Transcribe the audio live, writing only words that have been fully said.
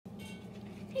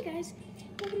Hey guys,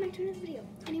 welcome back to another video.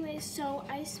 Anyways, so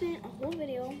I spent a whole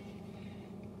video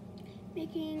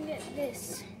making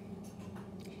this,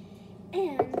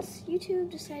 and YouTube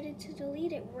decided to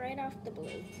delete it right off the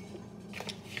blue.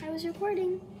 I was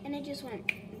recording and it just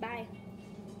went, bye.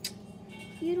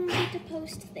 You don't get to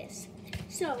post this.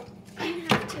 So I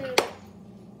have to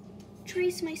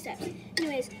trace my steps.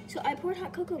 Anyways, so I poured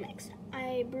hot cocoa mix.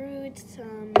 I brewed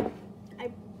some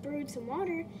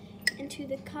water into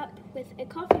the cup with a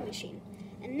coffee machine.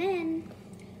 And then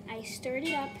I stirred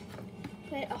it up,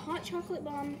 put a hot chocolate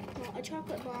bomb, a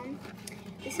chocolate bomb.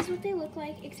 This is what they look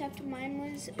like, except mine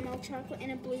was milk chocolate in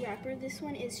a blue wrapper. This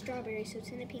one is strawberry, so it's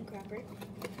in a pink wrapper.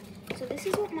 So this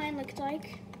is what mine looked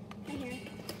like right here.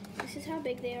 This is how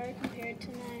big they are compared to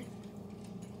my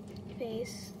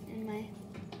face and my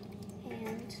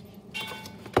hand.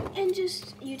 And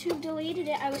just, YouTube deleted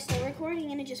it. I was still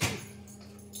recording and it just went,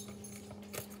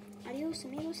 adios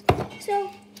amigos. So,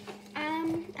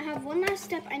 I have one last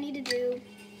step I need to do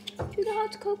to the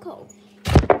hot cocoa.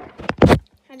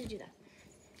 How to do that?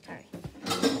 Sorry.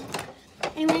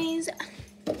 Anyways,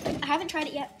 I haven't tried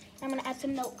it yet. I'm gonna add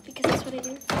some milk because that's what I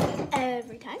do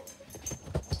every time.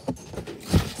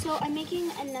 So I'm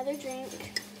making another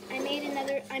drink. I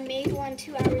made one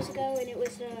 2 hours ago and it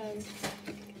was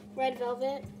red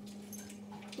velvet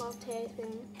latte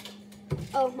thing.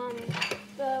 Oh, mommy.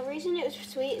 The reason it was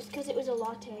sweet is because it was a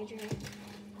latte drink.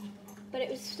 But it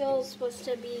was still supposed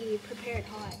to be prepared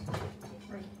hot.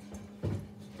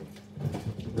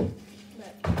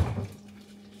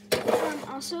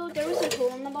 Also, there was a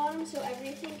hole in the bottom, so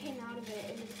everything came out of it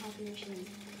into the coffee machine.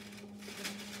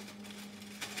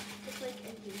 It's like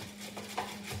empty.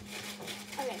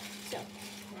 Okay, so.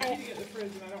 I need to get the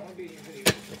fridge and I don't want to be in your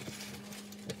video.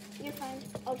 You're fine.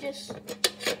 I'll just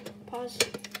pause.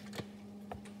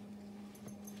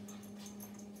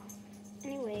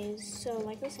 Anyways, so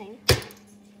like I was saying,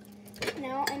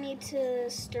 now I need to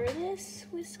stir this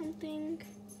with something.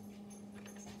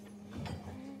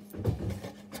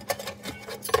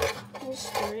 We'll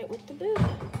stir it with the boot.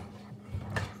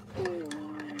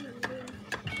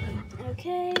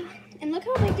 Okay, and look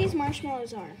how big these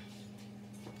marshmallows are.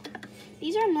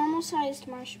 These are normal sized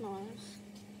marshmallows.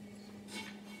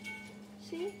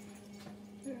 See?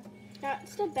 Yeah.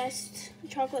 That's the best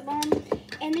chocolate bomb.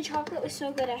 And the chocolate was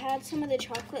so good. I had some of the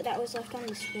chocolate that was left on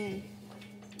the spoon.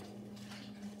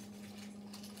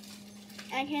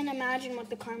 I can't imagine what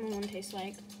the caramel one tastes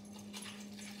like.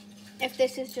 If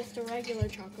this is just a regular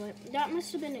chocolate. That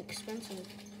must have been expensive.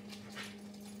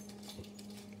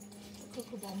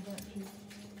 Cocoa bombs aren't cheap.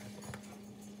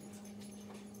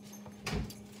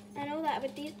 I know that,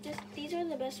 but these are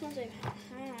the best ones I've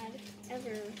had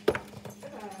ever.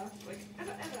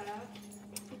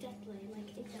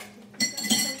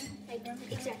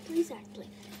 Exactly.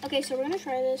 Okay, so we're gonna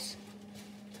try this.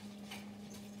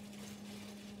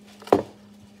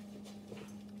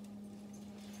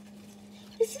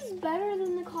 This is better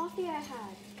than the coffee I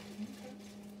had.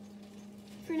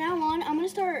 For now on, I'm gonna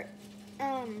start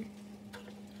in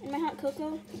my hot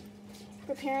cocoa,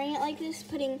 preparing it like this,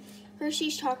 putting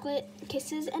Hershey's chocolate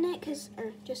kisses in it,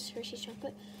 or just Hershey's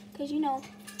chocolate, because you know,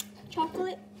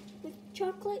 chocolate with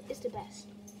chocolate is the best.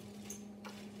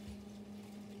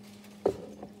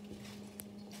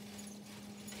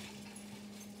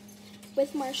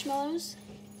 With marshmallows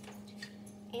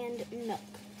and milk.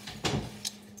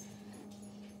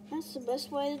 That's the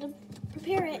best way to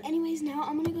prepare it. Anyways, now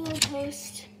I'm gonna go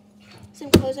post some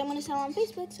clothes I'm gonna sell on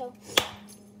Facebook, so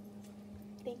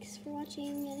thanks for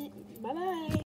watching, and bye-bye.